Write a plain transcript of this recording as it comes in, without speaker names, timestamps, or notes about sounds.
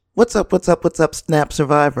What's up, Snap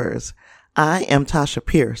survivors? I am Tasha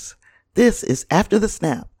Pierce. This is After the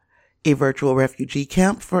Snap, a virtual refugee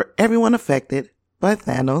camp for everyone affected by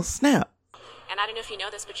Thanos' snap. And I don't know if you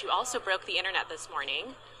know this, but you also broke the internet this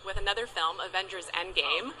morning with another film, Avengers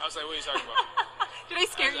Endgame. I was like, what are you talking about? Did I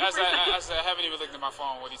scare you I for a second? I haven't even looked at my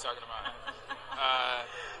phone. What are you talking about?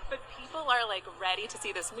 But people are like ready to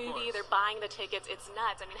see this movie. They're buying the tickets. It's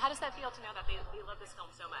nuts. I mean, how does that feel to know that they love this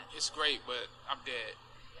film so much? It's great, but I'm dead.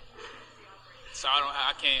 So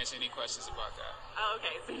I can't answer any questions about that. Oh,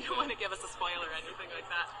 okay. So you don't want to give us a spoiler or anything like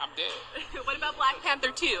that? I'm dead. What about Black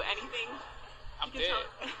Panther 2? Anything? I'm dead.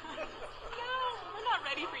 No, we're not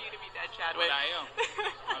ready for you to be dead, Chadwick. But I am.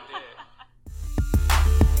 I'm dead.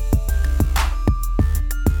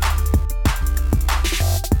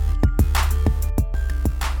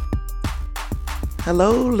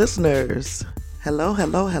 Hello, listeners.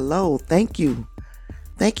 Hello. Thank you.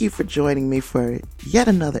 Thank you for joining me for yet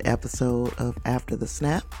another episode of After the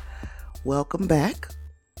Snap. Welcome back.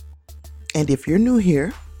 And if you're new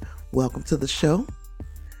here, welcome to the show.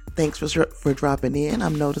 Thanks for dropping in.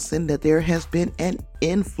 I'm noticing that there has been an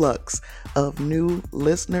influx of new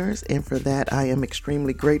listeners, and for that I am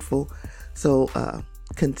extremely grateful. So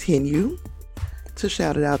continue to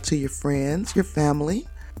shout it out to your friends, your family,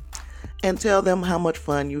 and tell them how much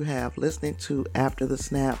fun you have listening to After the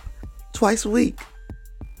Snap twice a week,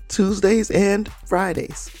 Tuesdays and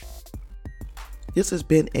Fridays. This has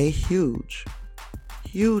been a huge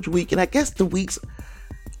week, and I guess the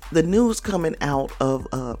news coming out of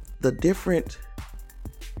the different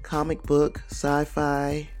comic book,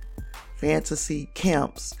 sci-fi, fantasy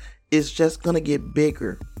camps is just going to get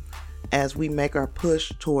bigger as we make our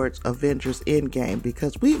push towards Avengers Endgame,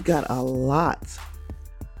 because we've got a lot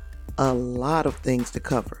of things to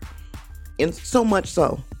cover. And so much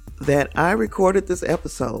so that I recorded this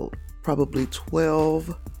episode probably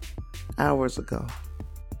 12 hours ago.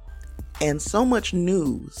 And so much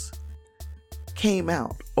news came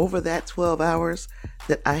out over that 12 hours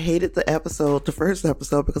that I hated the first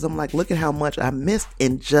episode, because I'm like, look at how much I missed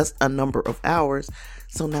in just a number of hours.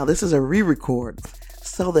 So now this is a re-record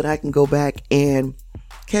so that I can go back and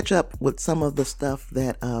catch up with some of the stuff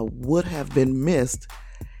that would have been missed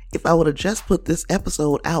if I would have just put this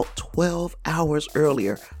episode out 12 hours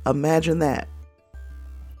earlier. Imagine that.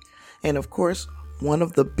 And of course, one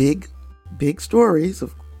of the big stories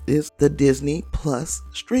is the Disney Plus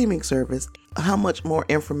streaming service. How much more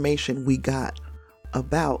information we got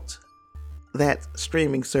about that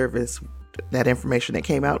streaming service, that information that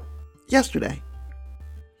came out yesterday.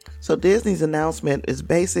 So Disney's announcement is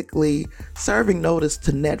basically serving notice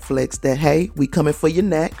to Netflix that, hey, we coming for your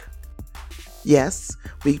neck. Yes,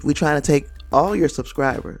 we trying to take all your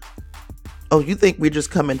subscribers. Oh, you think we're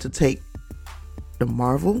just coming to take the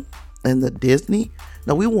Marvel and the Disney?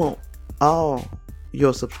 No, we want all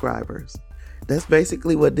your subscribers. That's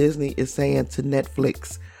basically what Disney is saying to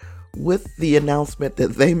Netflix with the announcement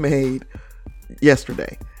that they made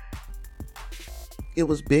yesterday. It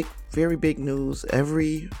was big, very big news.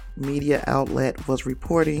 Every media outlet was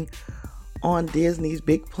reporting on Disney's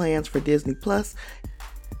big plans for Disney Plus.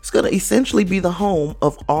 It's going to essentially be the home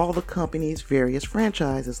of all the company's various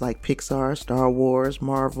franchises like Pixar, Star Wars,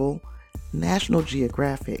 Marvel, National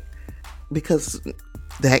Geographic, because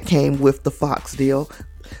that came with the Fox deal.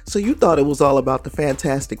 So you thought it was all about the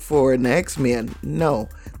Fantastic Four and the X-Men. No,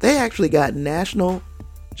 they actually got National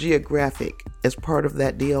Geographic as part of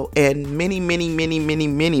that deal, and many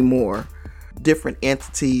more different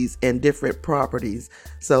entities and different properties.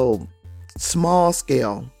 So small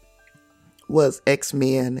scale was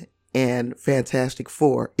X-Men and Fantastic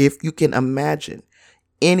Four. If you can imagine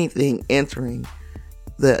anything entering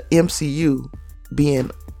the MCU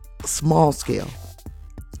being small scale.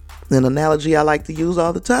 An analogy I like to use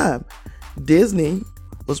all the time. Disney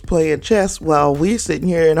was playing chess while we're sitting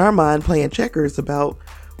here in our mind playing checkers about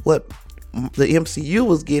what the MCU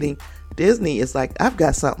was getting. Disney is like, I've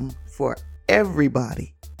got something for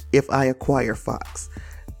everybody if I acquire Fox.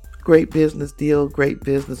 Great business deal, great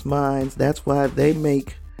business minds. That's why they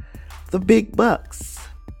make the big bucks.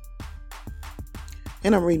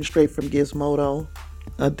 And I'm reading straight from Gizmodo.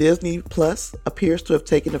 Disney Plus appears to have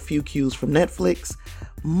taken a few cues from Netflix.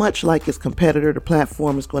 Much like its competitor, the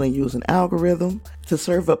platform is going to use an algorithm to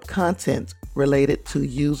serve up content related to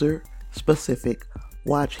user-specific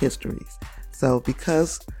watch histories. So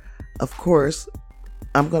because, of course,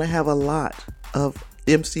 I'm going to have a lot of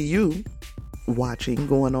MCU watching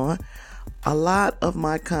going on, a lot of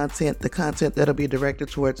my content, the content that'll be directed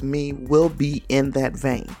towards me, will be in that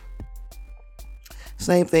vein.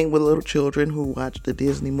 Same thing with little children who watch the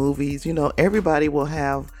Disney movies. You know, everybody will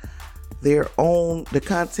have the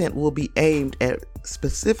content will be aimed at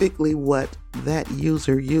specifically what that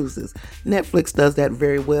user uses. Netflix does that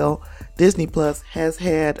very well. Disney Plus has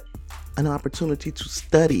had an opportunity to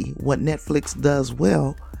study what Netflix does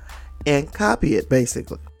well and copy it,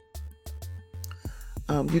 basically.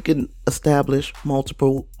 You can establish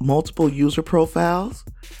multiple user profiles,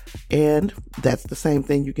 and that's the same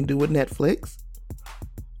thing you can do with Netflix.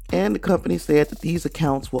 And the company said that these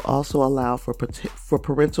accounts will also allow for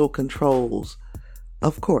parental controls,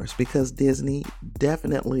 of course, because Disney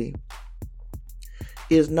definitely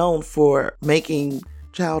is known for making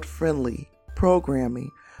child-friendly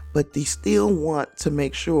programming, but they still want to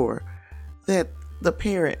make sure that the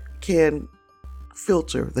parent can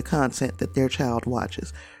filter the content that their child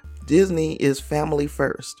watches. Disney is family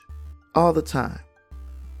first all the time.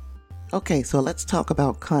 Okay, so let's talk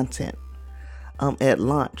about content. At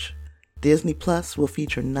launch, Disney Plus will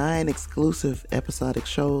feature 9 exclusive episodic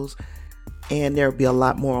shows, and there'll be a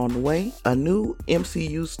lot more on the way. A new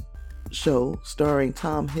MCU show starring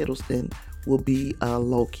Tom Hiddleston will be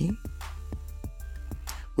Loki.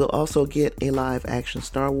 We'll also get a live-action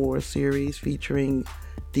Star Wars series featuring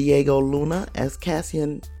Diego Luna as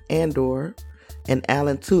Cassian Andor and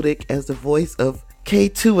Alan Tudyk as the voice of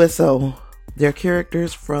K2SO, their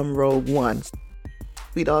characters from Rogue One.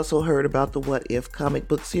 We'd also heard about the What If comic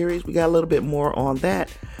book series. We got a little bit more on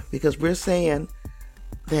that because we're saying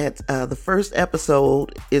that the first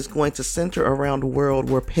episode is going to center around a world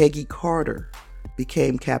where Peggy Carter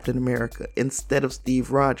became Captain America instead of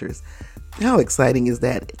Steve Rogers. How exciting is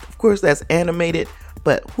that? Of course, that's animated,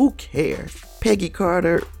 but who cares? Peggy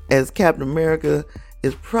Carter as Captain America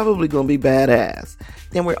is probably going to be badass.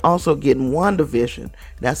 Then we're also getting WandaVision.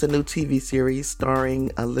 That's a new TV series starring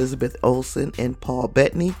Elizabeth Olsen and Paul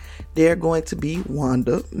Bettany. They're going to be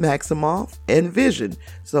Wanda, Maximoff, and Vision.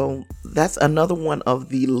 So that's another one of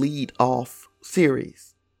the lead-off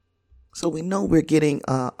series. So we know we're getting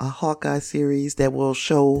a Hawkeye series that will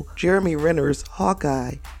show Jeremy Renner's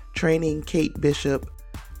Hawkeye training Kate Bishop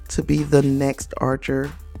to be the next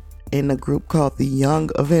Archer in a group called the Young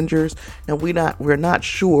Avengers. Now we're not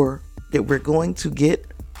sure that we're going to get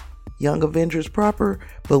Young Avengers proper,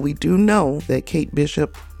 but we do know that Kate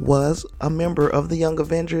Bishop was a member of the Young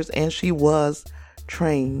Avengers and she was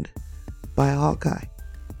trained by Hawkeye.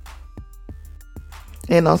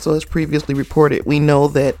 And also, as previously reported, we know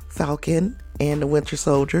that Falcon and the Winter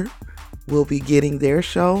Soldier will be getting their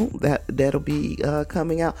show that'll be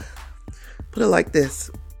coming out. Put it like this: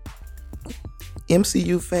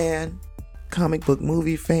 MCU fan, comic book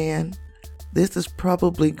movie fan, this is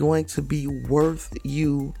probably going to be worth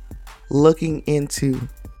you looking into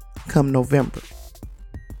come November.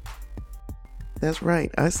 That's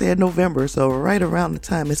right, I said November, so right around the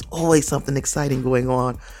time, it's always something exciting going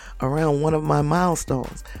on around one of my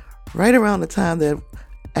milestones. Right around the time that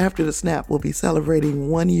After the Snap will be celebrating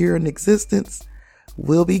 1 year in existence,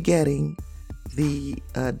 we'll be getting the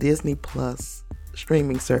Disney Plus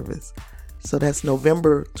streaming service. So that's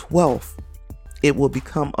November 12th. It will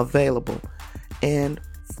become available. And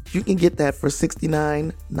you can get that for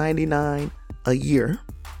 $69.99 a year,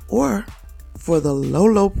 or for the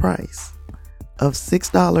low price of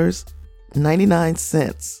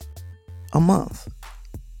 $6.99 a month.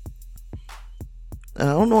 I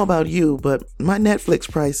don't know about you, but my Netflix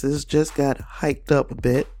prices just got hiked up a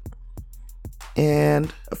bit.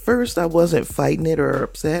 And at first I wasn't fighting it or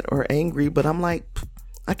upset or angry, but I'm like,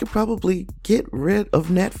 I could probably get rid of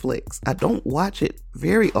Netflix. I don't watch it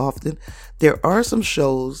very often. There are some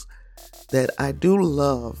shows that I do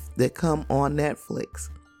love that come on Netflix.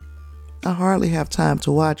 I hardly have time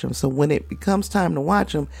to watch them. So when it becomes time to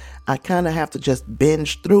watch them, I kind of have to just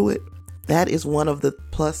binge through it. That is one of the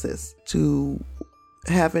pluses to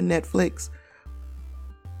having Netflix.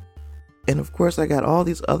 And of course, I got all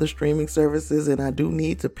these other streaming services and I do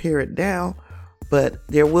need to pare it down, but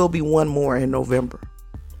there will be one more in November.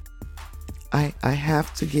 I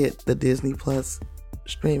have to get the Disney Plus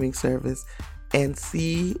streaming service and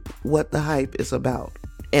see what the hype is about.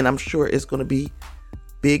 And I'm sure it's going to be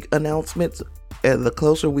big announcements the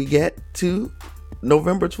closer we get to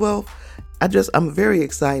November 12th. I'm very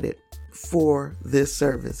excited for this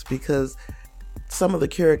service because some of the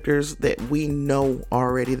characters that we know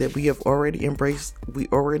already, that we have already embraced, we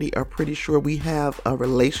already are pretty sure we have a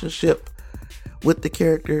relationship with the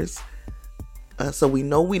characters. So we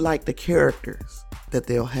know we like the characters that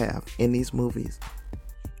they'll have in these movies.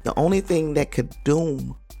 The only thing that could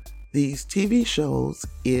doom these TV shows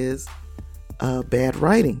is bad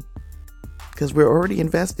writing, because we're already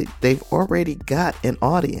invested. They've already got an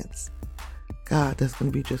audience. God, that's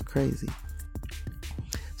going to be just crazy.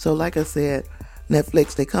 So like I said,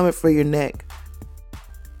 Netflix, they coming for your neck.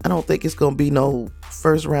 I don't think it's going to be no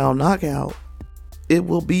first round knockout. It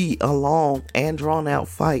will be a long and drawn out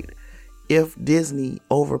fight if Disney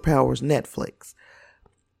overpowers Netflix.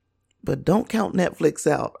 But don't count Netflix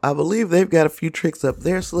out. I believe they've got a few tricks up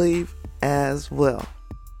their sleeve as well.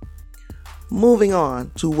 Moving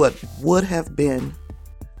on to what would have been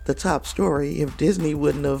the top story if Disney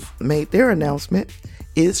wouldn't have made their announcement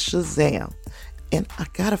is Shazam. And I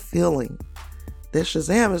got a feeling that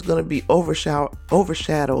Shazam is going to be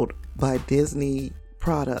overshadowed by Disney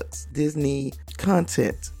products, Disney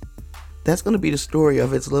content. That's going to be the story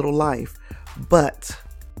of its little life. But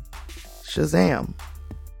Shazam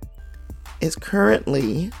is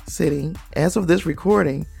currently sitting, as of this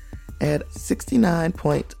recording, at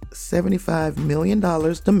 $69.75 million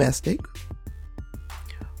domestic,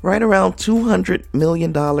 right around $200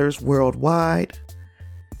 million worldwide,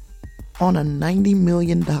 on a $90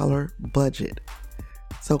 million budget.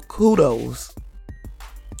 So kudos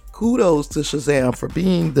to Shazam for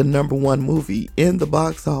being the number one movie in the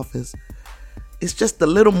box office. It's just the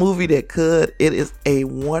little movie that could. It is a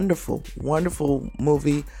wonderful, wonderful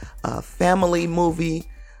movie, a family movie.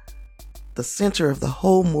 The center of the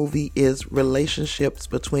whole movie is relationships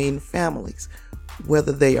between families,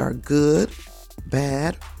 whether they are good,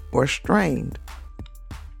 bad, or strained.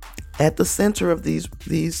 At the center of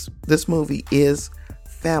this movie is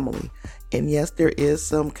family. And yes, there is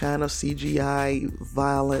some kind of CGI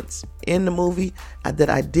violence in the movie that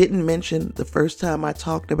I didn't mention the first time I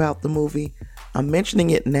talked about the movie. I'm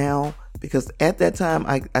mentioning it now because at that time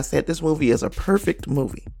I said this movie is a perfect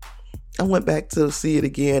movie. I went back to see it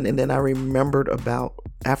again, and then I remembered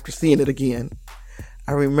after seeing it again,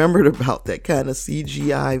 I remembered about that kind of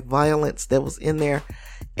CGI violence that was in there,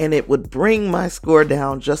 and it would bring my score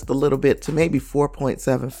down just a little bit to maybe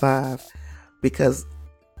 4.75 because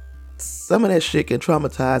some of that shit can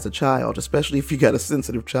traumatize a child, especially if you got a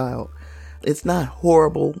sensitive child. It's not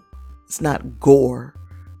horrible, it's not gore,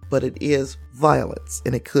 but it is violence,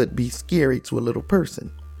 and it could be scary to a little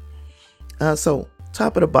person. So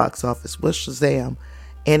top of the box office was Shazam,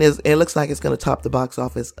 and it looks like it's going to top the box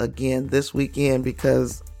office again this weekend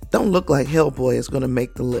because don't look like Hellboy is going to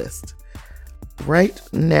make the list. Right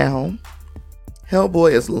now,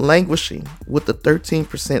 Hellboy is languishing with the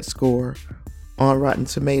 13% score on Rotten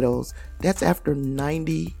Tomatoes. That's after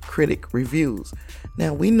 90 critic reviews.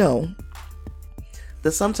 Now we know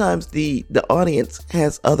that sometimes the audience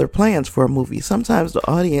has other plans for a movie. Sometimes the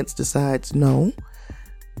audience decides, no,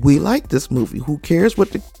 we like this movie. Who cares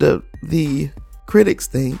what the critics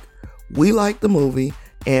think? We like the movie,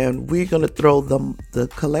 and we're going to throw the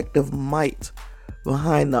collective might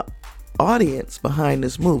behind the audience behind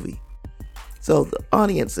this movie. So the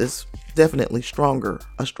audience is definitely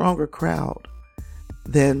a stronger crowd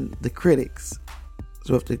than the critics.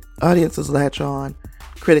 So if the audiences latch on,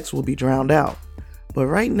 critics will be drowned out. But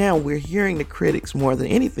right now we're hearing the critics more than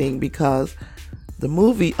anything because the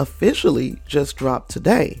movie officially just dropped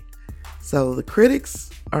today. So the critics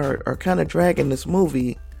are kind of dragging this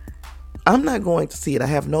movie. I'm not going to see it. I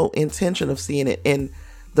have no intention of seeing it. And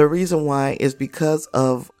the reason why is because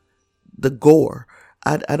of the gore.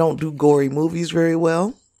 I don't do gory movies very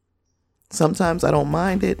well. Sometimes I don't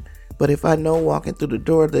mind it. But if I know walking through the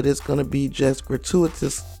door that it's going to be just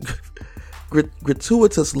gratuitously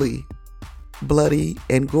bloody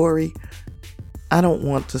and gory, I don't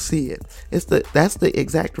want to see it. That's the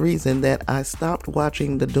exact reason that I stopped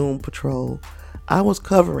watching the Doom Patrol. I was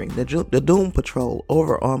covering the Doom Patrol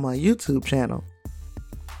over on my YouTube channel.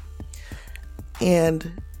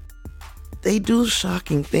 And they do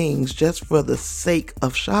shocking things just for the sake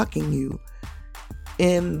of shocking you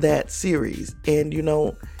in that series. And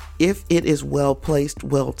if it is well placed,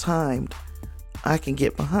 well timed, I can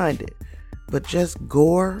get behind it. But just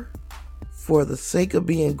gore for the sake of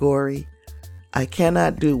being gory, I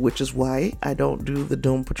cannot do, which is why I don't do the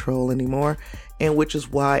Doom Patrol anymore, and which is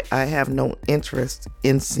why I have no interest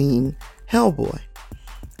in seeing Hellboy.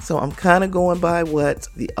 So I'm kind of going by what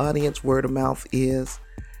the audience word of mouth is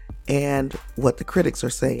and what the critics are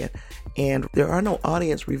saying. And there are no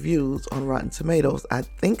audience reviews on Rotten Tomatoes. I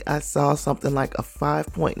think I saw something like a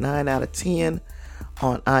 5.9 out of 10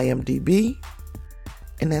 on IMDb,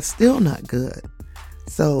 and that's still not good.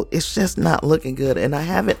 So it's just not looking good. And I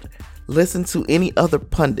haven't listened to any other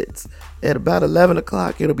pundits. At about 11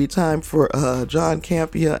 o'clock, it'll be time for John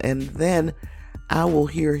Campea, and then I will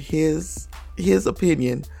hear his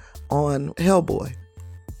opinion on Hellboy.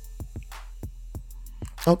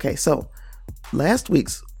 Okay, so last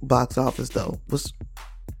week's box office, though, was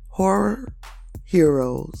Horror,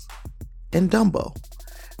 Heroes, and Dumbo.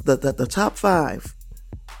 The top five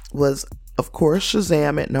was of course,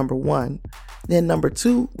 Shazam at number 1. Then number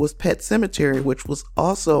 2 was Pet Sematary, which was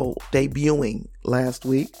also debuting last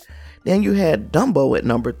week. Then you had Dumbo at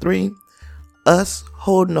number 3. Us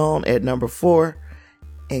Holding On at number 4.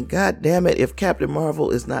 And god damn it if Captain Marvel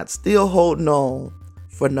is not still holding on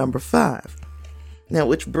for number 5. Now,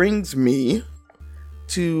 which brings me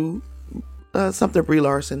to something Brie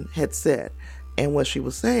Larson had said. And what she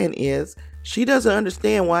was saying is she doesn't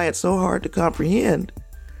understand why it's so hard to comprehend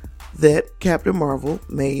that Captain Marvel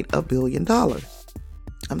made $1 billion.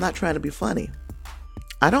 I'm not trying to be funny.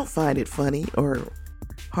 I don't find it funny or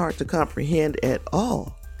hard to comprehend at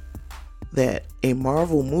all that a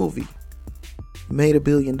Marvel movie made $1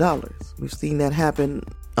 billion. We've seen that happen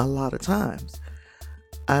a lot of times.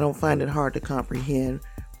 I don't find it hard to comprehend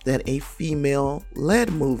that a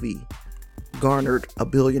female-led movie garnered $1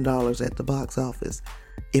 billion at the box office.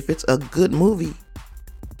 If it's a good movie,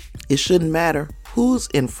 it shouldn't matter who's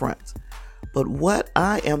in front. But what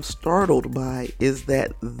I am startled by is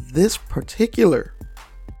that this particular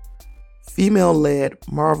female-led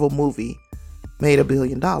Marvel movie made $1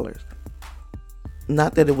 billion.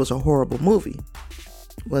 Not that it was a horrible movie.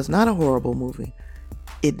 It was not a horrible movie.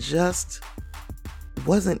 It just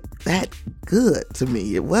wasn't that good to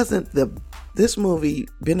me. It wasn't this movie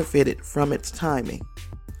benefited from its timing.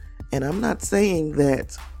 And I'm not saying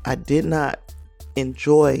that I did not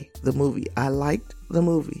enjoy the movie. I liked the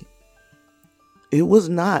movie. It was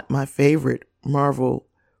not my favorite Marvel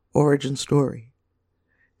origin story.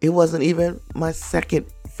 It wasn't even my second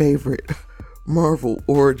favorite Marvel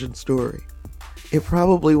origin story. It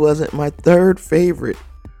probably wasn't my third favorite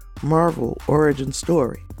Marvel origin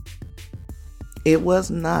story. It was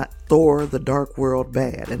not Thor: The Dark World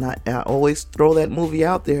bad. And I always throw that movie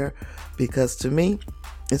out there because to me,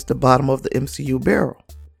 it's the bottom of the MCU barrel.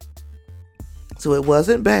 So it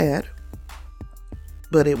wasn't bad,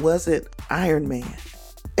 but it wasn't Iron Man.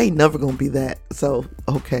 Ain't never gonna be that. So,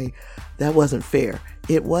 okay, that wasn't fair.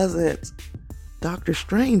 It wasn't Doctor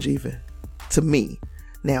Strange even, to me.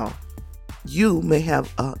 Now, you may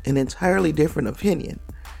have an entirely different opinion,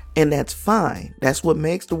 and that's fine. That's what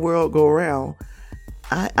makes the world go round.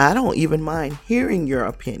 I don't even mind hearing your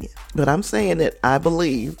opinion, but I'm saying that I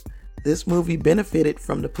believe this movie benefited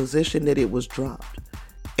from the position that it was dropped.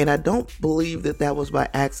 And I don't believe that that was by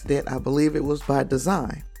accident. I believe it was by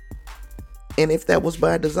design. And if that was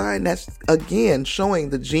by design, that's again showing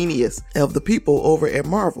the genius of the people over at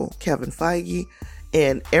Marvel. Kevin Feige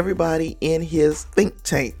and everybody in his think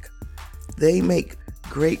tank. They make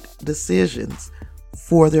great decisions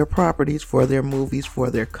for their properties, for their movies, for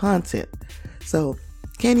their content. So,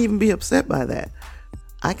 can't even be upset by that.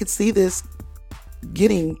 I could see this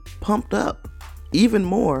getting pumped up even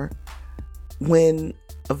more when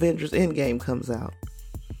Avengers Endgame comes out,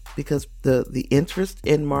 because the interest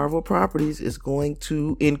in Marvel properties is going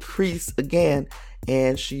to increase again,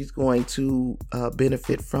 and she's going to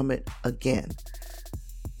benefit from it again.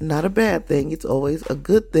 Not a bad thing. It's always a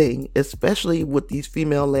good thing, especially with these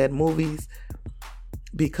female-led movies,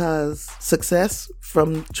 because success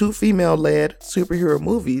from 2 female-led superhero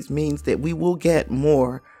movies means that we will get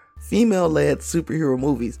more female-led superhero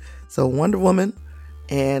movies. So Wonder Woman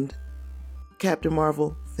and Captain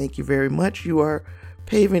Marvel, thank you very much. You are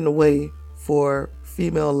paving the way for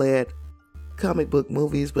female-led comic book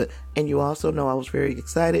movies. And you also know I was very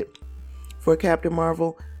excited for Captain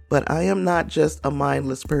Marvel, but I am not just a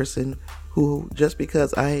mindless person who, just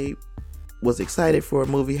because I was excited for a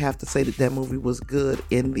movie, have to say that that movie was good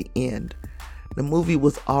in the end. The movie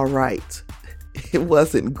was all right. It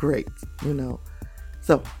wasn't great, you know.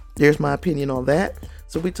 So there's my opinion on that.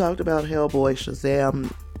 So we talked about Hellboy,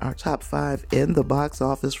 Shazam, our top 5 in the box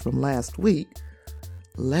office from last week.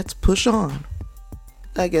 Let's push on.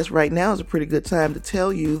 I guess right now is a pretty good time to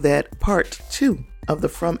tell you that part 2 of the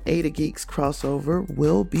From A to Geeks crossover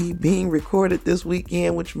will be being recorded this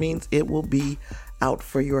weekend, which means it will be out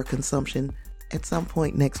for your consumption at some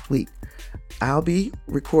point next week. I'll be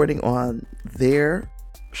recording on their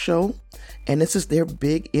show, and this is their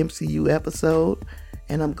big MCU episode,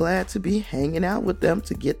 and I'm glad to be hanging out with them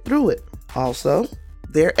to get through it. Also,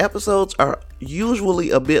 their episodes are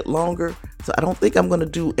usually a bit longer, so I don't think I'm going to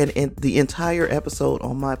do the entire episode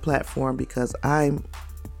on my platform because I'm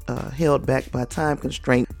held back by time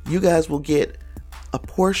constraint. You guys will get a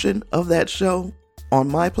portion of that show on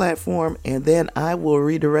my platform, and then I will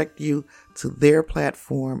redirect you to their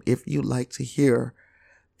platform if you'd like to hear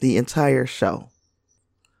the entire show.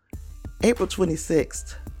 April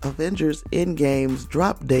 26th, Avengers Endgame's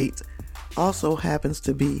drop date also happens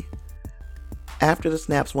to be after the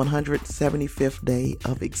Snap's 175th day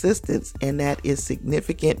of existence, and that is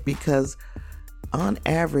significant because on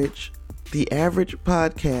average, the average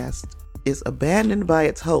podcast is abandoned by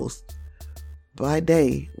its host by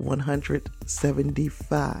day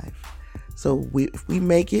 175. So if we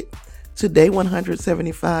make it to day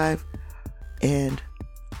 175 and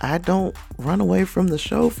I don't run away from the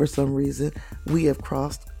show for some reason, we have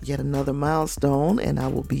crossed yet another milestone, and I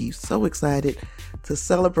will be so excited to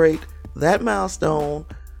celebrate that milestone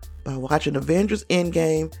by watching Avengers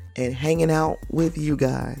Endgame and hanging out with you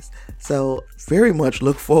guys. So very much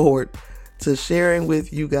look forward to sharing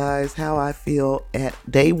with you guys how I feel at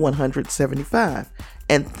day 175.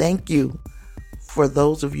 And thank you for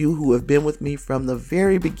those of you who have been with me from the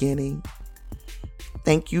very beginning.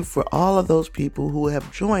 Thank you for all of those people who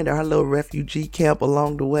have joined our little refugee camp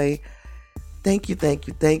along the way. Thank you, thank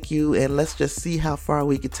you, thank you. And let's just see how far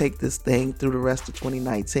we can take this thing through the rest of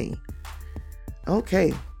 2019.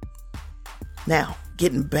 Okay. Now,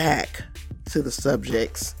 getting back to the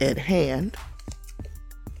subjects at hand.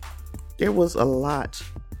 There was a lot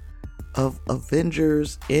of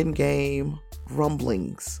Avengers Endgame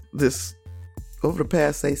rumblings over the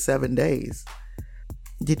past, say, 7 days.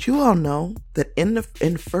 Did you all know that in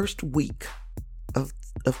the first week of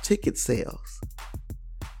ticket sales,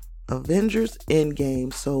 Avengers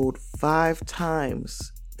Endgame sold 5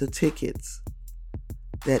 times the tickets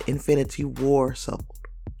that Infinity War sold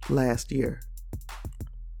last year?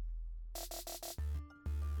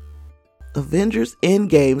 Avengers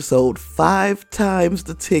Endgame sold 5 times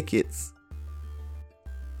the tickets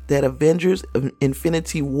that Avengers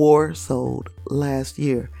Infinity War sold last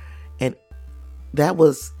year. And that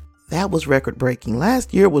was record breaking.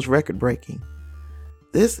 Last year was record breaking.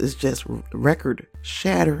 This is just record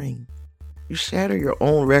shattering. You shatter your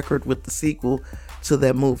own record with the sequel to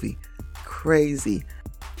that movie. Crazy.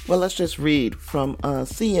 Well, let's just read from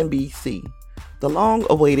CNBC. The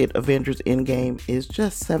long-awaited Avengers Endgame is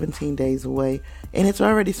just 17 days away, and it's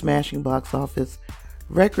already smashing box office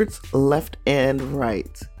records left and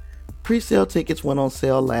right. Pre-sale tickets went on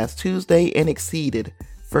sale last Tuesday and exceeded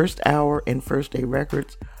first hour and first day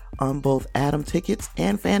records on both Atom Tickets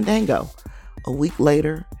and Fandango. A week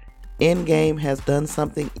later, Endgame has done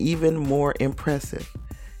something even more impressive.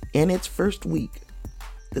 In its first week,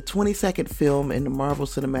 the 22nd film in the Marvel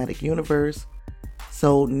Cinematic Universe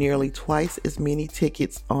sold nearly twice as many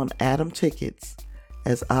tickets on Atom Tickets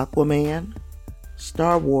as Aquaman,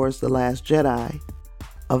 Star Wars: The Last Jedi,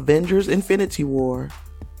 Avengers: Infinity War,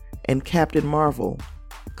 and Captain Marvel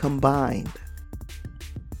combined.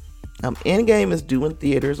 Endgame is due in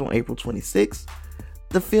theaters on April 26th.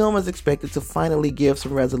 The film is expected to finally give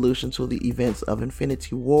some resolution to the events of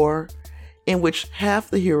Infinity War, in which half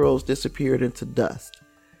the heroes disappeared into dust.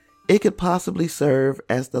 It could possibly serve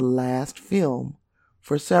as the last film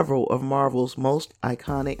for several of Marvel's most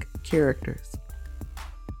iconic characters.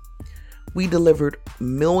 We delivered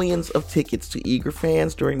millions of tickets to eager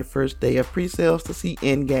fans during the first day of pre-sales to see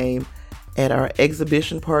Endgame at our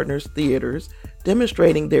exhibition partners' theaters,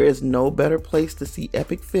 demonstrating there is no better place to see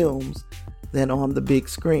epic films than on the big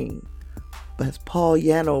screen, as Paul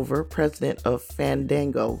Yanover, president of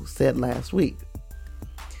Fandango, said last week.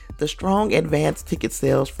 The strong advance ticket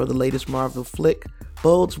sales for the latest Marvel flick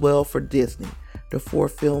bodes well for Disney. The 4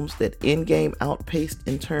 films that Endgame outpaced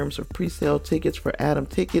in terms of pre-sale tickets for Atom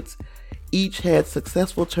Tickets each had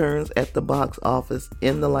successful turns at the box office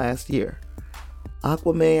in the last year.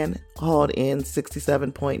 Aquaman hauled in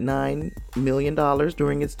 $67.9 million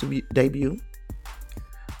during its debut.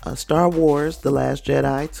 Star Wars: The Last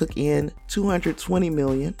Jedi took in $220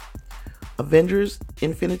 million. Avengers: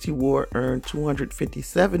 Infinity War earned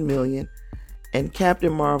 $257 million. And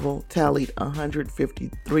Captain Marvel tallied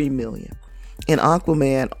 $153 million. And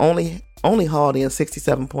Aquaman only hauled in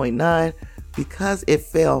 67.9 because it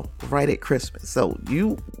fell right at Christmas. So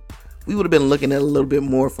we would have been looking at a little bit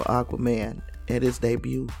more for Aquaman at its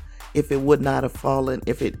debut if it would not have fallen,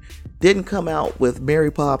 if it didn't come out with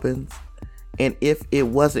Mary Poppins, and if it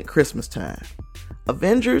wasn't Christmas time.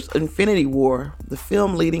 Avengers: Infinity War, the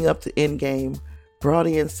film leading up to Endgame, brought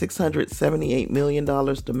in $678 million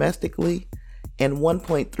domestically and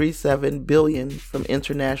 $1.37 billion from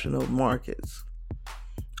international markets,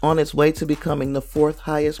 on its way to becoming the 4th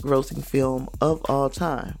highest grossing film of all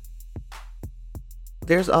time.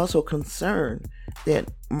 There's also concern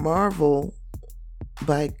that Marvel,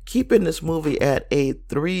 by keeping this movie at a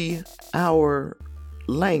 3-hour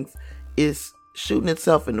length, is shooting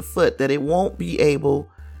itself in the foot, that it won't be able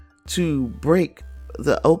to break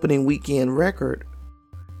the opening weekend record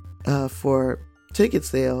for ticket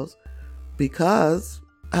sales because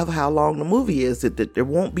of how long the movie is. That there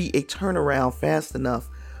won't be a turnaround fast enough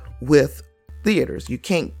with theaters. You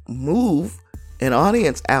can't move an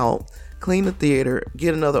audience out clean the theater,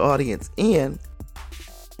 get another audience in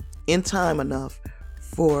time enough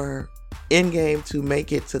for Endgame to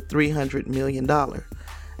make it to $300 million.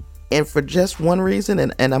 And for just one reason,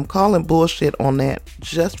 and I'm calling bullshit on that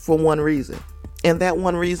just for one reason. And that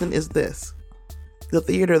one reason is this. The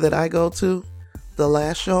theater that I go to, the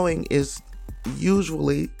last showing is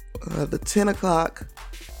usually the 10 o'clock,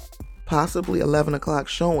 possibly 11 o'clock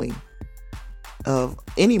showing of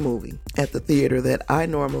any movie at the theater that I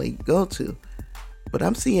normally go to. But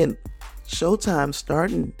I'm seeing showtime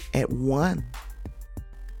starting at 1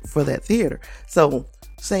 for that theater. So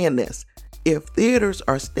saying this, if theaters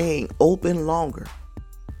are staying open longer,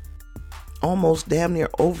 almost damn near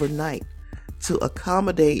overnight, to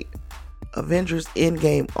accommodate Avengers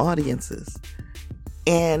Endgame audiences,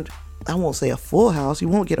 and I won't say a full house. You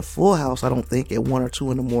won't get a full house, I don't think, at 1 or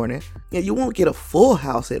 2 in the morning. Yeah, you won't get a full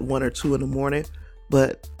house at 1 or 2 in the morning,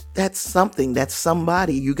 but that's something. That's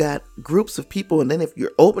somebody. You got groups of people, and then if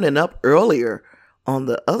you're opening up earlier on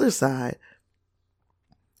the other side,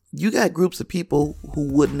 you got groups of people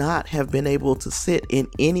who would not have been able to sit in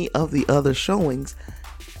any of the other showings.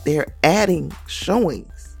 They're adding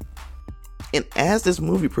showings. And as this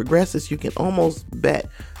movie progresses, you can almost bet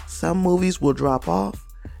some movies will drop off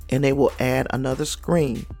and they will add another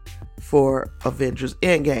screen for Avengers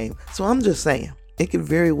Endgame. So I'm just saying, it could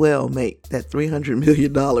very well make that $300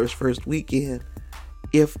 million first weekend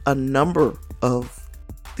if a number of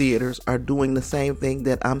theaters are doing the same thing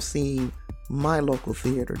that I'm seeing my local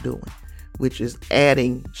theater doing, which is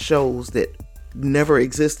adding shows that never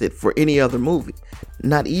existed for any other movie,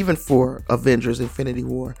 not even for Avengers Infinity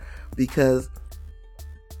War, because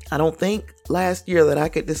I don't think last year that I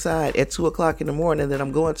could decide at 2 o'clock in the morning that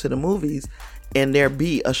I'm going to the movies and there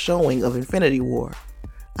be a showing of Infinity War.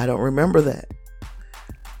 I don't remember that.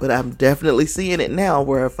 But I'm definitely seeing it now,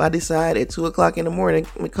 where if I decide at 2 o'clock in the morning,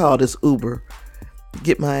 let me call this Uber,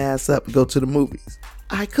 get my ass up and go to the movies,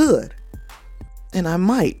 I could. And I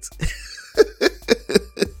might.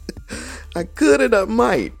 I could and I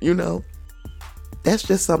might, you know. That's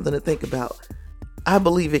just something to think about. I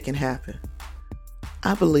believe it can happen.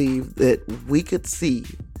 I believe that we could see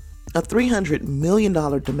a $300 million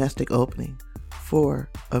domestic opening for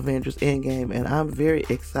Avengers Endgame. And I'm very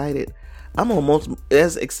excited. I'm almost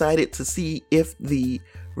as excited to see if the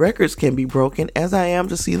records can be broken as I am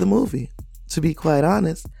to see the movie. To be quite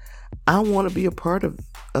honest, I want to be a part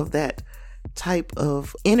of that type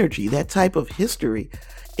of energy, that type of history.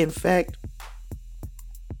 In fact,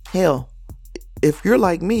 hell, if you're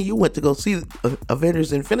like me, you went to go see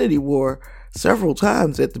Avengers Infinity War several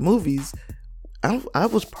times at the movies. I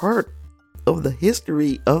was part of the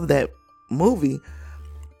history of that movie,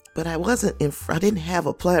 but I didn't have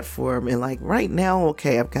a platform. And like right now,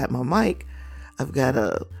 okay, I've got my mic, I've got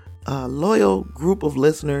a loyal group of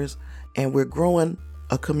listeners, and we're growing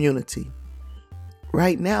a community.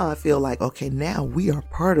 Right now, I feel like, okay, now we are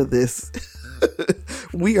part of this.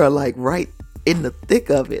 We are like right in the thick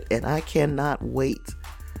of it, and I cannot wait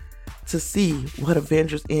to see what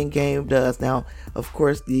Avengers Endgame does. Now, of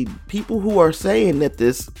course, the people who are saying that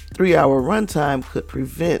this 3-hour runtime could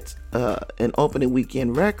prevent an opening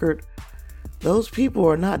weekend record, those people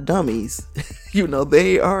are not dummies. You know,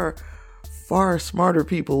 they are far smarter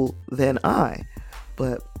people than I,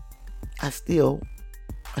 but I still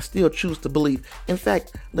choose to believe. In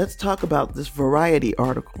fact, let's talk about this Variety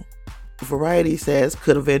article. Variety says,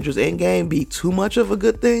 could Avengers Endgame be too much of a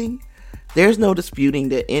good thing? There's no disputing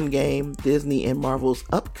that Endgame, Disney, and Marvel's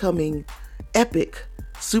upcoming epic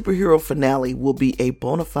superhero finale will be a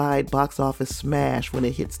bona fide box office smash when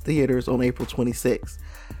it hits theaters on April 26th.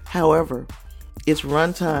 However, its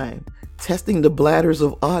runtime, testing the bladders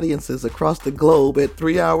of audiences across the globe at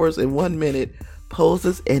 3 hours and 1 minute,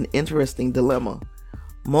 poses an interesting dilemma.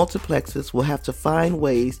 Multiplexes will have to find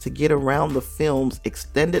ways to get around the film's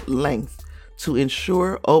extended length to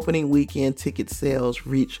ensure opening weekend ticket sales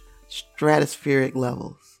reach stratospheric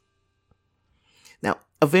levels. Now,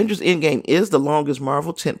 Avengers Endgame is the longest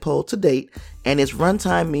Marvel tentpole to date, and its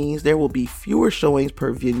runtime means there will be fewer showings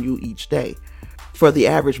per venue each day. For the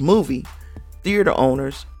average movie, theater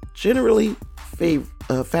owners generally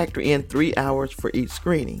factor in 3 hours for each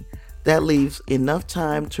screening. That leaves enough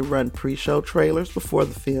time to run pre-show trailers before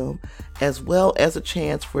the film, as well as a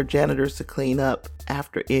chance for janitors to clean up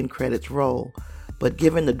after end credits roll. But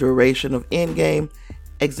given the duration of Endgame,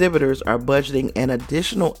 exhibitors are budgeting an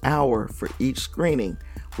additional hour for each screening,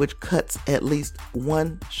 which cuts at least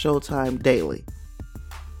one showtime daily.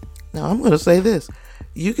 Now, I'm going to say this.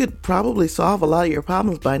 You could probably solve a lot of your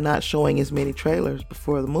problems by not showing as many trailers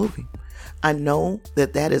before the movie. I know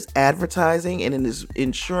that is advertising and it is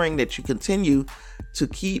ensuring that you continue to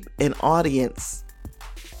keep an audience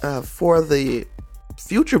for the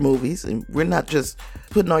future movies, and we're not just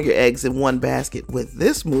putting all your eggs in one basket with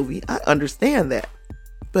this movie. I understand that,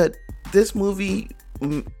 but this movie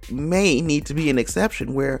may need to be an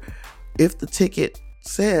exception, where if the ticket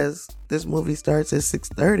says this movie starts at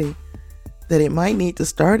 6:30, that it might need to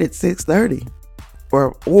start at 6:30,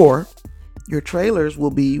 or your trailers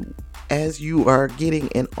will be as you are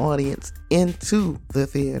getting an audience into the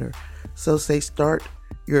theater. So say start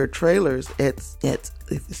your trailers if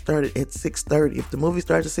it started at 6:30. If the movie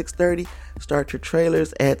starts at 6:30, start your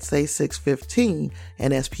trailers at say 6:15.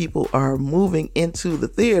 And as people are moving into the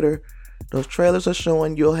theater, those trailers are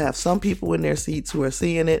showing. You'll have some people in their seats who are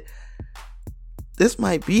seeing it. This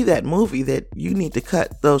might be that movie that you need to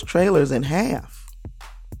cut those trailers in half.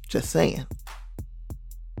 Just saying.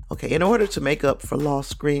 Okay, in order to make up for lost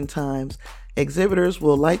screen times, exhibitors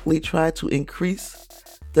will likely try to increase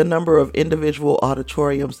the number of individual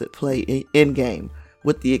auditoriums that play in-game,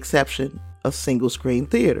 with the exception of single-screen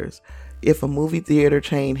theaters. If a movie theater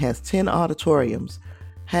chain has 10 auditoriums,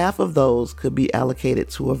 half of those could be allocated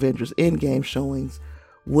to Avengers Endgame showings,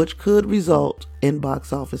 which could result in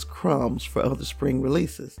box office crumbs for other spring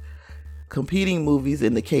releases. Competing movies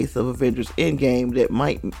in the case of Avengers Endgame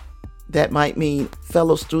that might mean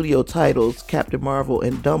fellow studio titles Captain Marvel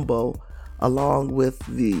and Dumbo, along with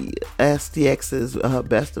the STX's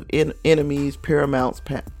Best of Enemies, Paramount's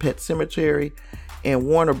Pet Sematary, and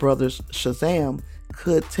Warner Brothers' Shazam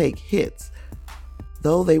could take hits,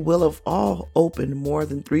 though they will have all opened more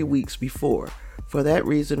than 3 weeks before. For that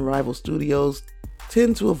reason, rival studios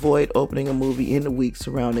tend to avoid opening a movie in the week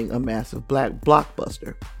surrounding a massive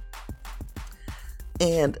blockbuster.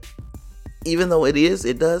 And even though it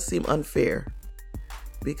does seem unfair,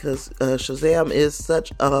 because Shazam is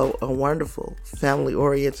such a wonderful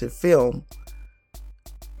family-oriented film.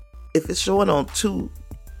 If it's showing on 2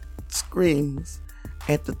 screens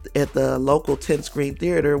at the local 10-screen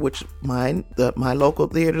theater, which my local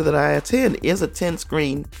theater that I attend is a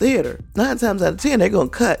 10-screen theater, 9 times out of 10 they're gonna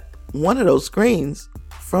cut one of those screens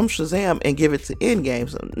from Shazam and give it to Endgame.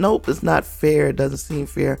 So nope, it's not fair. It doesn't seem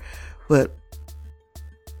fair, but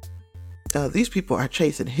these people are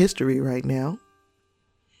chasing history right now.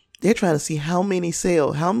 They're trying to see how many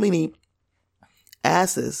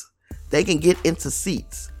asses they can get into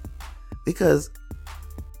seats, because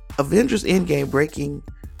Avengers Endgame breaking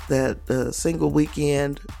the single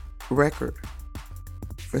weekend record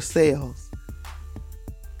for sales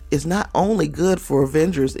is not only good for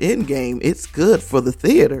Avengers Endgame, it's good for the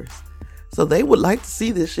theaters. So they would like to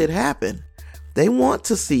see this shit happen. They want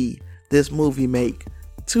to see this movie make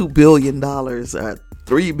 $2 billion or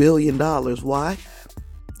 $3 billion. Why?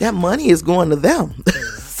 That money is going to them.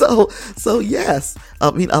 So yes,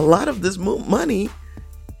 I mean, a lot of this money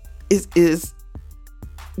is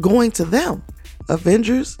going to them.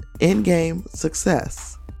 Avengers Endgame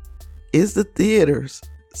success is the theater's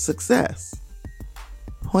success.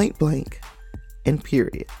 Point blank and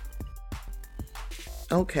period.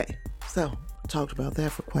 Okay, so talked about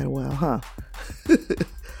that for quite a while, huh?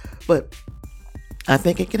 But I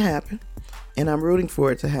think it can happen, and I'm rooting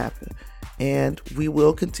for it to happen. And we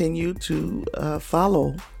will continue to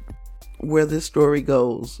follow where this story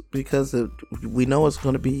goes, because we know it's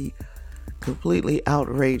going to be completely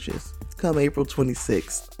outrageous come April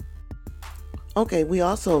 26th. Okay, we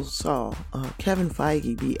also saw Kevin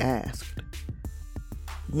Feige be asked,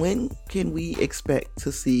 when can we expect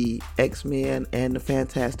to see X-Men and the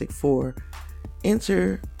Fantastic Four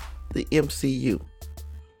enter the MCU?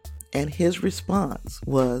 And his response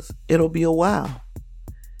was, it'll be a while.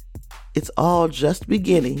 It's all just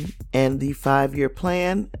beginning, and the 5-year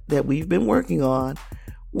plan that we've been working on,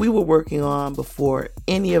 we were working on before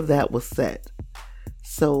any of that was set.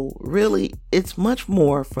 So really, it's much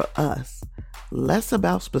more for us, less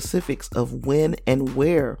about specifics of when and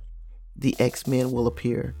where the X-Men will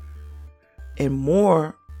appear, and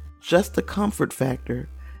more just the comfort factor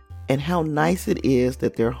and how nice it is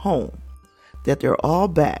that they're home, that they're all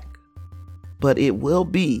back, but it will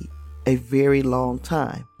be a very long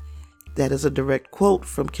time. That is a direct quote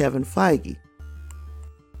from Kevin Feige.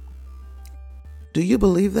 Do you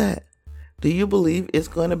believe that? Do you believe it's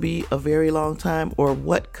going to be a very long time, or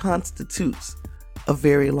what constitutes a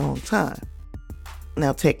very long time?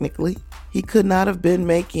 Now, technically, he could not have been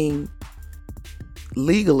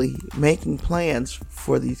legally making plans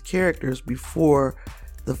for these characters before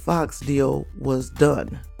the Fox deal was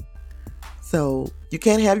done. So you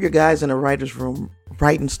can't have your guys in a writer's room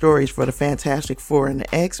writing stories for the Fantastic Four and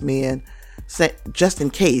the X-Men just in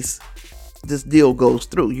case this deal goes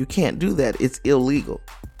through. You can't do that. It's illegal.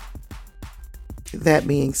 That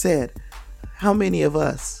being said, How many of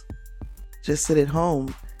us just sit at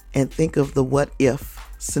home and think of the what if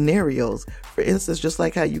scenarios? For instance, just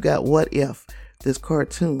like how you got What If, this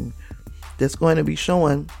cartoon that's going to be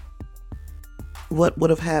showing what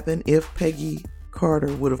would have happened if Peggy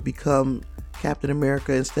Carter would have become Captain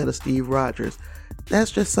America instead of Steve Rogers.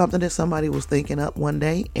 That's just something that somebody was thinking up one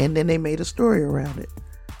day, and then they made a story around it.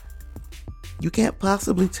 You can't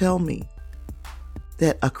possibly tell me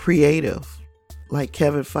that a creative like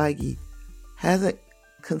Kevin Feige hasn't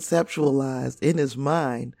conceptualized in his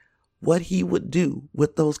mind what he would do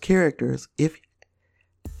with those characters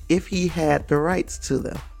if he had the rights to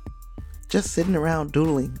them. Just sitting around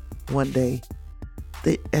doodling one day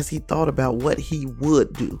as he thought about what he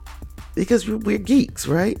would do. Because we're geeks,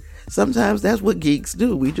 right? Sometimes that's what geeks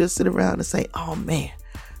do. We just sit around and say, oh man,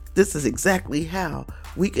 this is exactly how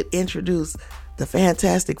we could introduce the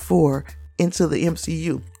Fantastic Four into the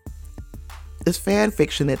MCU. It's fan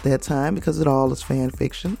fiction at that time because it all is fan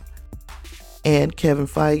fiction. And Kevin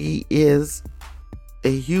Feige is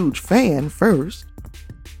a huge fan first.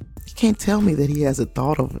 You can't tell me that he hasn't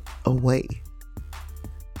thought of a way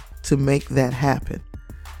to make that happen.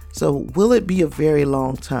 So will it be a very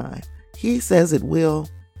long time? He says it will.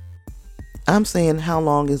 I'm saying, how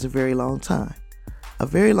long is a very long time? A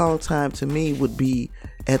very long time to me would be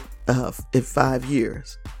at 5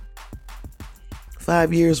 years.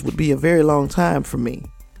 5 years would be a very long time for me.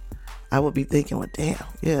 I would be thinking, well, damn,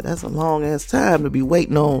 yeah, that's a long ass time to be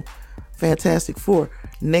waiting on Fantastic Four.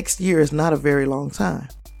 Next year is not a very long time.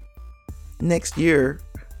 Next year,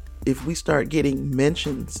 if we start getting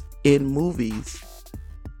mentions in movies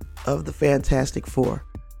of the Fantastic Four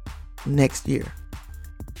next year,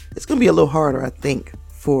 it's going to be a little harder, I think,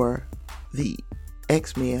 for the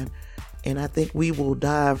X-Men. And I think we will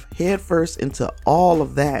dive headfirst into all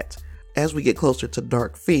of that as we get closer to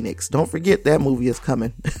Dark Phoenix. Don't forget that movie is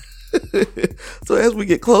coming. So as we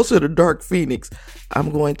get closer to Dark Phoenix, I'm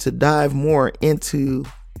going to dive more into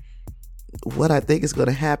what I think is going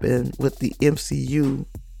to happen with the MCU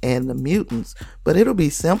and the mutants. But it'll be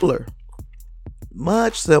simpler,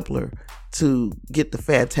 much simpler, to get the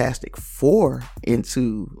Fantastic Four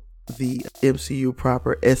into the MCU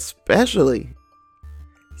proper, especially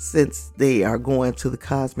since they are going to the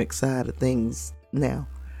cosmic side of things now.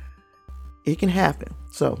 It can happen.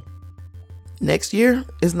 So next year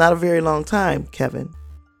is not a very long time, Kevin.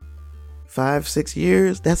 5-6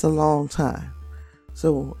 years, that's a long time.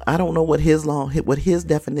 So I don't know what his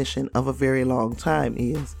definition of a very long time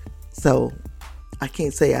is. So I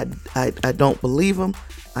can't say I don't believe him.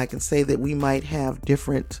 I can say that we might have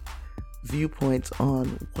different viewpoints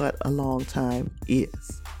on what a long time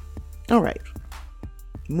is. All right.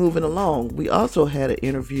 Moving along, we also had an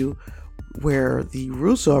interview where the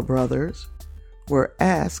Russo brothers were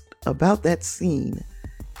asked about that scene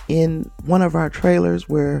in one of our trailers,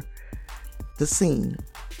 where the scene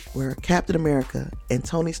where Captain America and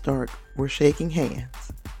Tony Stark were shaking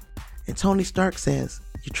hands. And Tony Stark says,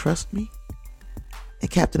 "You trust me?" And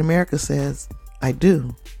Captain America says, "I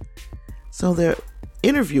do." So the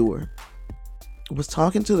interviewer was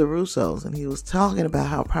talking to the Russos, and he was talking about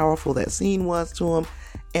how powerful that scene was to him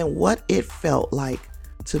and what it felt like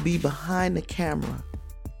to be behind the camera,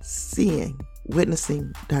 seeing,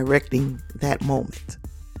 witnessing, directing that moment.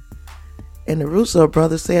 And the Russo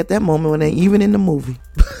brothers say at that moment, when they're even in the movie,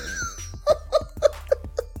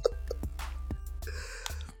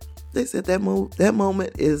 they said that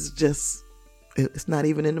moment is just, it's not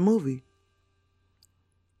even in the movie.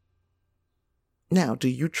 Now, do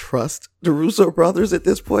you trust the Russo brothers at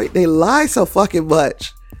this point? They lie so fucking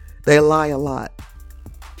much. They lie a lot.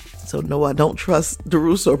 So no, I don't trust the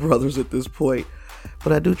Russo brothers at this point,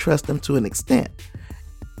 but I do trust them to an extent.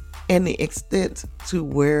 And the extent to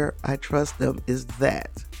where I trust them is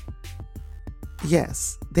that,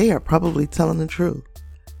 yes, they are probably telling the truth.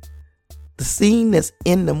 The scene that's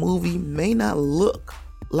in the movie may not look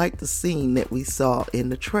like the scene that we saw in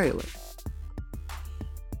the trailer.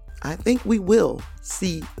 I think we will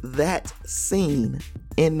see that scene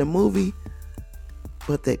in the movie,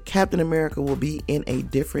 but that Captain America will be in a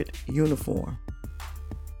different uniform.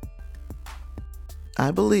 I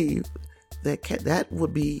believe that that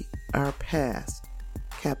would be our past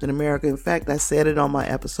Captain America. In fact, I said it on my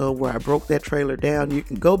episode where I broke that trailer down. You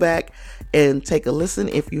can go back and take a listen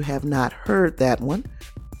if you have not heard that one.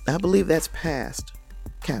 I believe that's past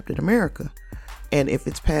Captain America. And if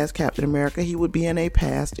it's past Captain America, he would be in a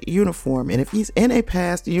past uniform. And if he's in a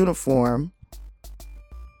past uniform,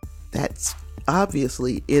 that's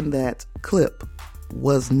obviously in that clip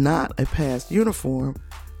was not a past uniform.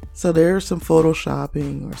 So there's some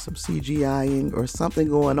photoshopping or some CGIing or something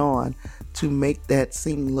going on to make that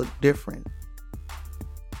scene look different.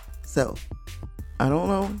 So, I don't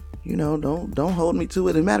know, don't hold me to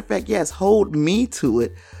it. As a matter of fact, yes, hold me to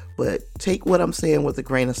it, but take what I'm saying with a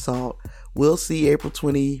grain of salt. We'll see April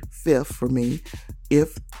 25th for me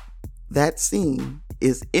if that scene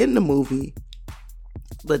is in the movie,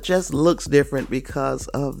 but just looks different because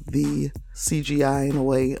of the CGI in a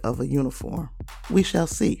way of a uniform. We shall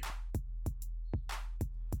see.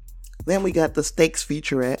 Then we got the Stakes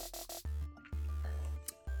featurette.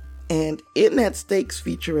 And in that Stakes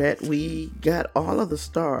featurette, we got all of the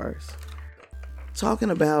stars talking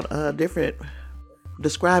about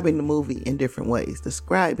describing the movie in different ways,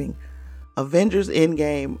 describing Avengers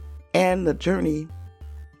Endgame and the journey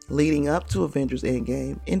leading up to Avengers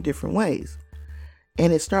Endgame in different ways.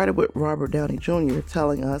 And it started with Robert Downey Jr.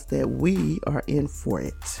 telling us that we are in for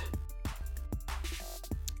it.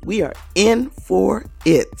 We are in for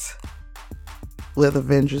it with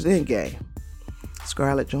Avengers Endgame.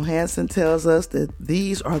 Scarlett Johansson tells us that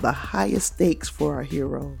these are the highest stakes for our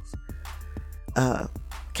heroes.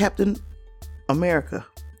 Captain America,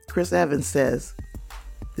 Chris Evans, says,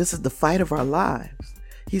 this is the fight of our lives.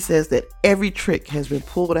 He says that every trick has been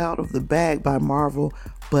pulled out of the bag by Marvel,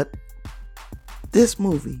 but this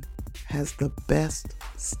movie has the best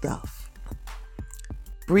stuff.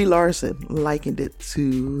 Brie Larson likened it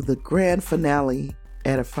to the grand finale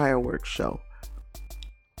at a fireworks show.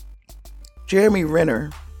 Jeremy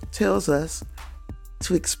Renner tells us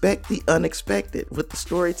to expect the unexpected with the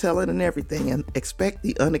storytelling and everything, and expect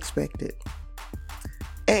the unexpected.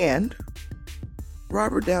 And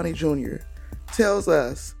Robert Downey Jr. tells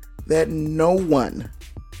us that no one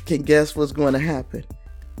can guess what's going to happen.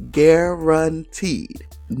 Guaranteed.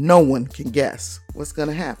 No one can guess what's going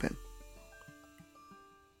to happen.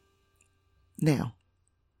 Now,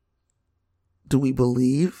 do we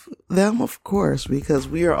believe them? Of course, because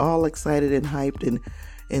we are all excited and hyped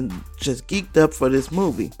and just geeked up for this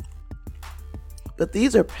movie. But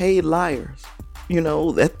these are paid liars. You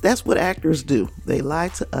know, that's what actors do. They lie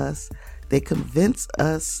to us. They convince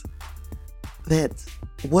us that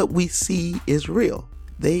what we see is real.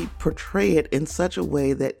 They portray it in such a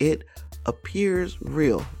way that it appears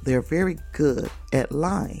real. They're very good at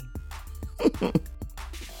lying.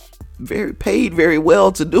 Very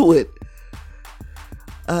well to do it.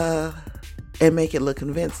 And make it look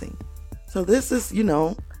convincing. So this is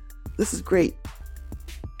great.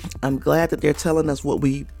 I'm glad that they're telling us what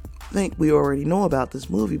we think we already know about this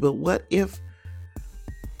movie, but what if,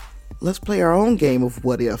 let's play our own game of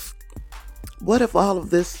what if. What if all of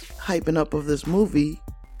this hyping up of this movie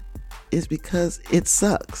is because it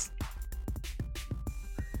sucks?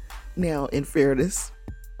 Now, in fairness,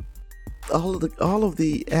 all of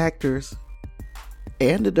the actors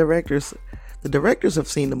and the directors have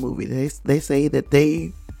seen the movie. They say that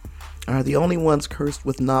they are the only ones cursed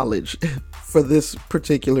with knowledge for this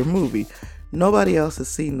particular movie. Nobody else has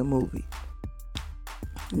seen the movie.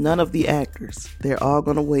 None of the actors. They're all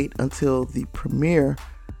going to wait until the premiere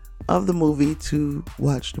of the movie to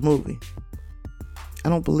watch the movie. I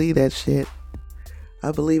don't believe that shit.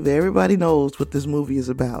 I believe that everybody knows what this movie is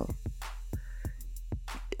about.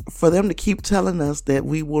 For them to keep telling us that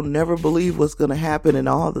we will never believe what's going to happen and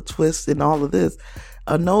all the twists and all of this,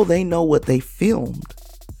 I know they know what they filmed.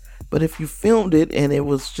 But if you filmed it and it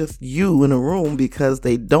was just you in a room because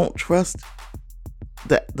they don't trust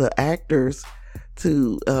the actors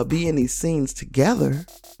to be in these scenes together,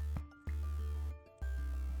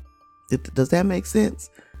 does that make sense?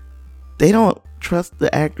 They don't trust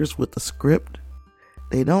the actors with the script.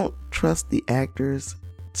 They don't trust the actors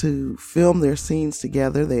to film their scenes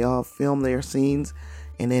together. They all film their scenes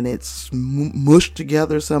and then it's mushed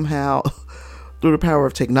together somehow through the power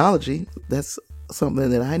of technology. That's something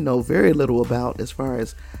that I know very little about as far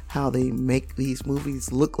as how they make these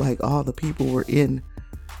movies look like all the people were in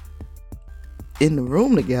the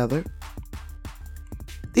room together.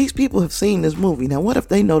 These people have seen this movie. Now, what if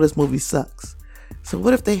they know this movie sucks? So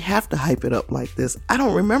what if they have to hype it up like this? I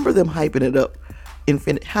don't remember them hyping it up.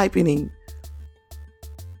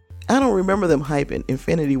 I don't remember them hyping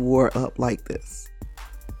Infinity War up like this.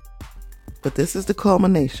 But this is the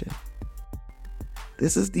culmination.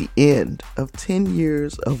 This is the end of 10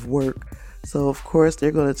 years of work. So, of course,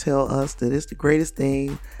 they're going to tell us that it's the greatest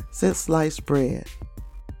thing since sliced bread.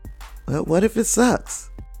 But what if it sucks?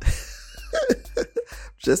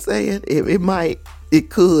 Just saying, it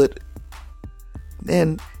could.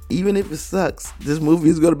 And even if it sucks, this movie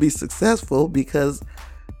is going to be successful because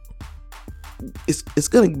it's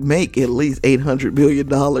going to make at least $800 million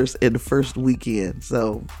in the first weekend.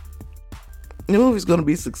 So the movie's going to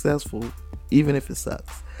be successful even if it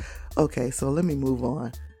sucks. Okay, so let me move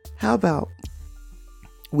on. How about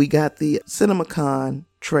we got the CinemaCon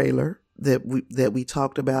trailer that we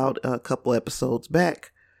talked about a couple episodes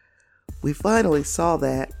back. We finally saw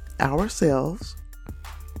that ourselves,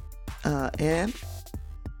 and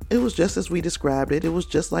it was just as we described it. It was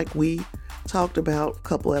just like we talked about a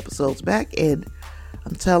couple episodes back. And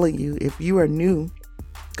I'm telling you, if you are new,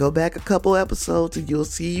 go back a couple episodes and you'll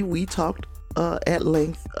see we talked at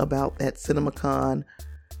length about that CinemaCon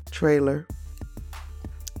trailer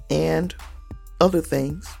and other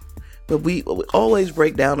things. But we always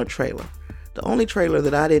break down a trailer. The only trailer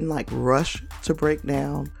that I didn't like rush to break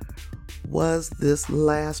down was this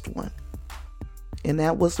last one. And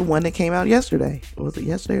that was the one that came out yesterday. Was it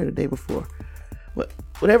yesterday or the day before?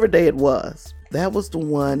 Whatever day it was. That was the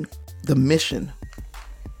one, The Mission,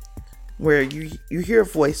 where you hear a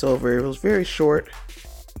voiceover. It was very short.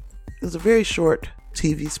 It was a very short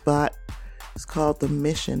TV spot. It's called The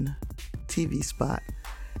Mission TV spot.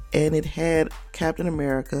 And it had Captain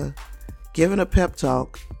America giving a pep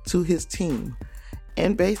talk to his team.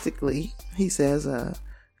 And basically, he says,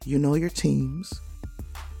 you know your teams.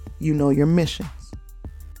 You know your missions.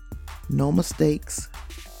 No mistakes.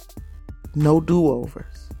 No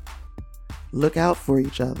do-overs. Look out for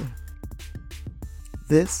each other.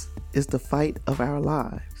 This is the fight of our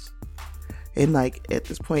lives. And like at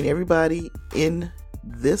this point, everybody in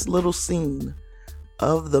this little scene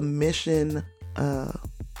of the Mission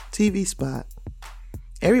TV spot,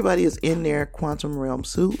 everybody is in their quantum realm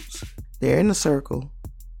suits. They're in a circle.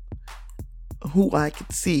 Who I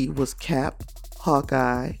could see was Cap,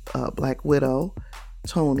 Hawkeye, Black Widow,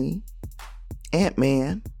 Tony,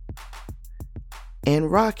 Ant-Man,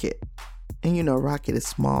 and Rocket. And you know Rocket is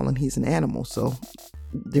small and he's an animal, so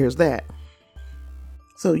there's that.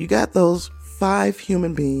 So you got those 5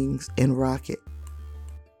 human beings in Rocket.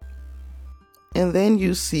 And then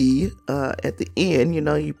you see at the end,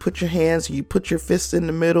 you put your hands, you put your fists in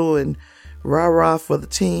the middle and rah-rah for the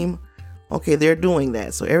team. Okay, they're doing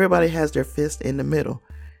that. So everybody has their fist in the middle.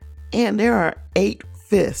 And there are 8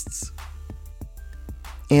 fists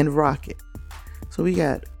in Rocket. So we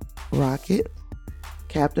got Rocket,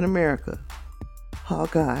 Captain America,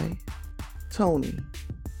 Hawkeye, Tony,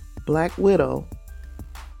 Black Widow,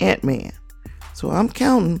 Ant-Man. So I'm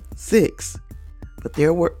counting 6, but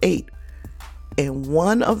there were 8. And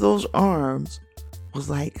one of those arms was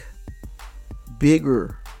like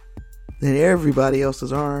bigger than everybody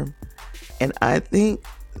else's arm. And I think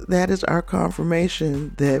that is our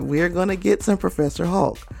confirmation that we're going to get some Professor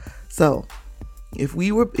Hulk. So if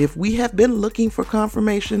we have been looking for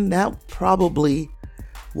confirmation, that probably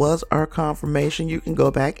was our confirmation. You can go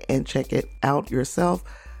back and check it out yourself.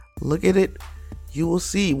 Look at it. You will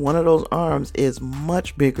see one of those arms is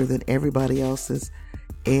much bigger than everybody else's.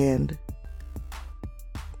 And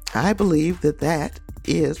I believe that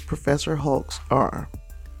is Professor Hulk's arm.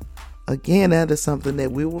 Again, that is something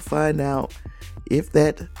that we will find out if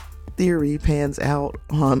that theory pans out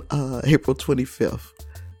on April 25th.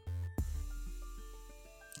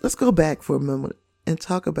 Let's go back for a moment and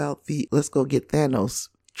talk about the Let's Go Get Thanos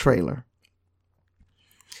trailer.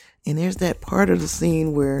 And there's that part of the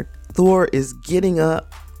scene where Thor is getting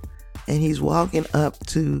up and he's walking up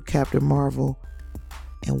to Captain Marvel.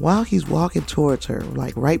 And while he's walking towards her,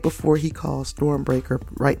 like right before he calls Stormbreaker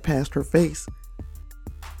right past her face,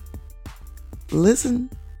 listen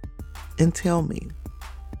and tell me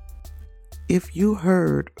if you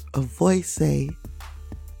heard a voice say,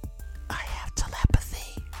 "I have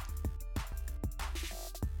telepathy."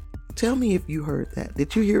 Tell me if you heard that.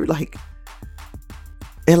 Did you hear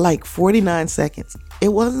at 49 seconds?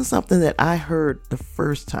 It wasn't something that I heard the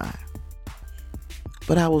first time.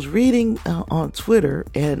 But I was reading on Twitter,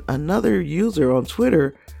 and another user on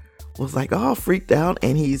Twitter was like all freaked out,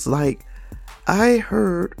 and he's like, I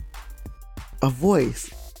heard a voice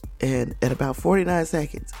and at about 49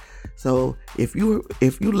 seconds. So if you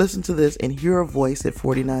listen to this and hear a voice at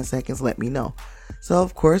 49 seconds, let me know. So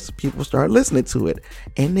of course people start listening to it,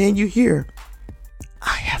 and then you hear,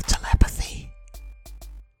 "I have telepathy."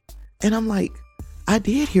 And I'm like, I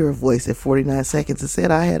did hear a voice at 49 seconds that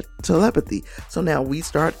said I had telepathy. So now we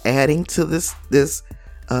start adding to this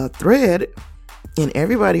thread, and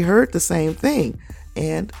everybody heard the same thing.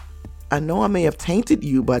 And I know I may have tainted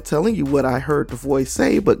you by telling you what I heard the voice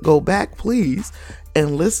say, but go back, please,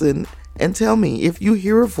 and listen and tell me if you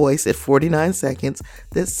hear a voice at 49 seconds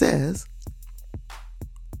that says,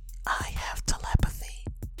 "I have telepathy."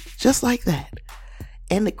 Just like that.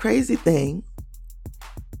 And the crazy thing,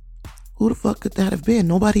 who the fuck could that have been?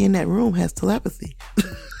 Nobody in that room has telepathy.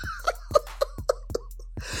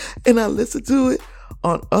 And I listened to it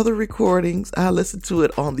on other recordings. I listened to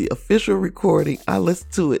it on the official recording. I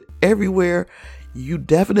listened to it everywhere. You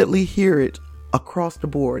definitely hear it across the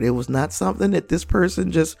board. It was not something that this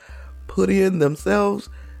person just put in themselves.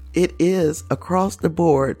 It is across the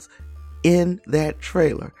boards in that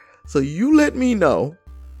trailer. So you let me know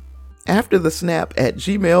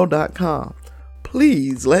afterthesnap@gmail.com.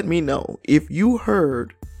 Please let me know if you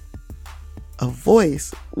heard a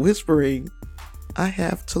voice whispering, "I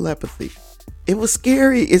have telepathy." It was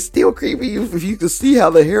scary. It's still creepy if you can see how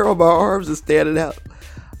the hair on my arms is standing out.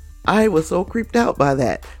 I was so creeped out by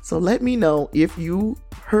that. So let me know if you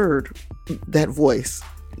heard that voice.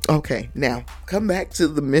 Okay, now come back to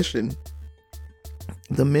the Mission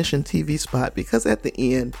TV spot, because at the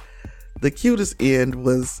end, the cutest end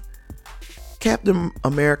was Captain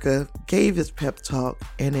America gave his pep talk,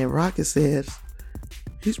 and then Rocket says,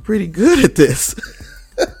 "He's pretty good at this."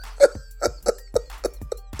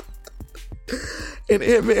 And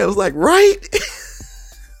Ant-Man was like, "Right?"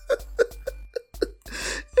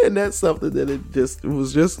 And that's something that it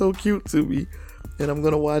was just so cute to me. And I'm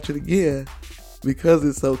going to watch it again because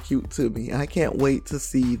it's so cute to me. I can't wait to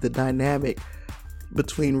see the dynamic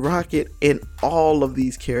between Rocket and all of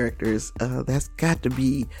these characters. That's got to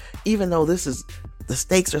be, even though the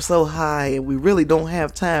stakes are so high and we really don't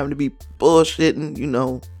have time to be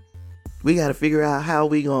bullshitting, we got to figure out how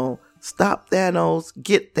we going to stop Thanos,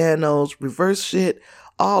 get Thanos, reverse shit,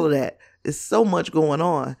 all of that. There's so much going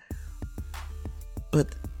on.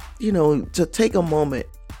 But, to take a moment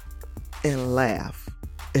and laugh,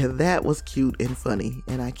 and that was cute and funny.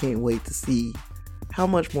 And I can't wait to see how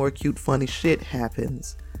much more cute, funny shit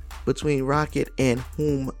happens between Rocket and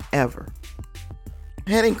whomever.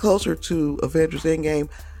 Heading closer to Avengers Endgame,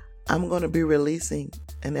 I'm going to be releasing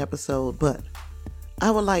an episode, but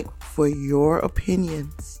I would like for your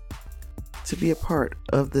opinions to be a part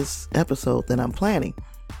of this episode that I'm planning.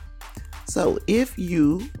 So if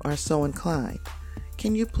you are so inclined,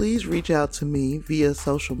 can you please reach out to me via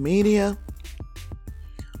social media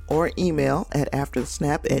or email at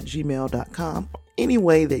afterthesnap@gmail.com. Any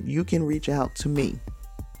way that you can reach out to me,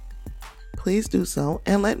 please do so,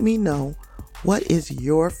 and let me know what is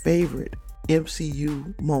your favorite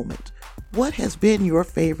MCU moment. What has been your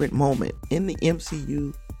favorite moment in the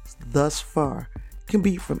MCU thus far? It can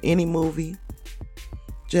be from any movie.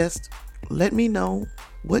 Just let me know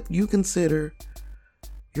what you consider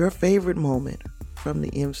your favorite moment from the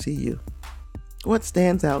MCU. What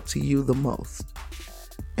stands out to you the most?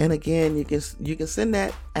 And again, you can send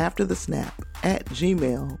that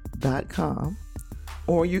afterthesnap@gmail.com,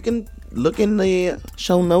 or you can look in the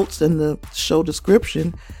show notes and the show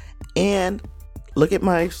description and look at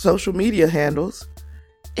my social media handles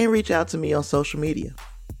and reach out to me on social media.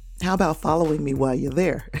 How about following me while you're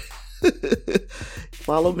there?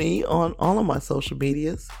 Follow me on all of my social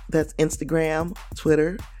medias. That's Instagram,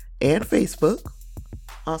 Twitter, and Facebook.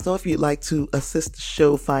 Also, if you'd like to assist the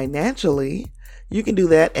show financially, you can do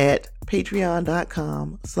that at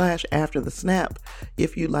patreon.com/afterthesnap.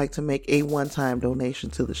 If you'd like to make a one-time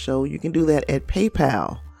donation to the show, you can do that at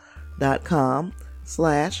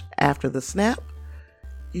paypal.com/afterthesnap.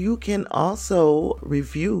 You can also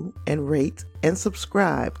review and rate and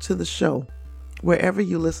subscribe to the show wherever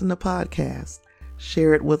you listen to podcasts.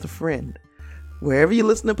 Share it with a friend. Wherever you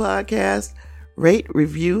listen to podcasts, rate,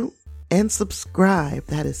 review, and subscribe.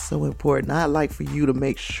 That is so important. I'd like for you to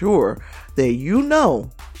make sure that you know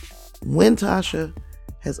when Tasha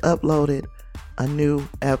has uploaded a new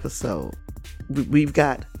episode. We've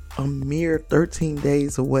got a mere 13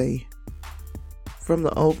 days away from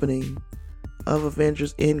the opening of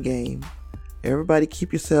Avengers Endgame. Everybody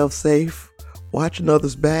keep yourself safe. Watching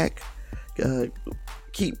others back.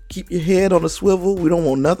 Keep your head on a swivel. We don't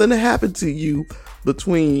want nothing to happen to you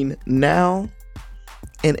between now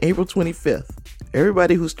and April 25th.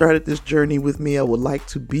 Everybody who started this journey with me, I would like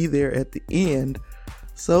to be there at the end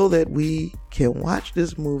so that we can watch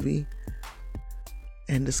this movie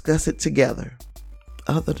and discuss it together.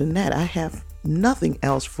 Other than that, I have nothing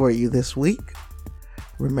else for you this week.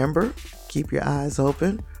 Remember, keep your eyes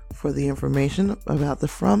open for the information about the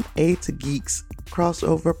From A to Geeks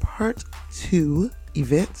crossover part 2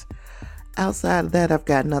 event. Outside of that, I've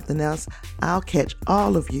got nothing else. I'll catch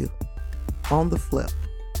all of you on the flip.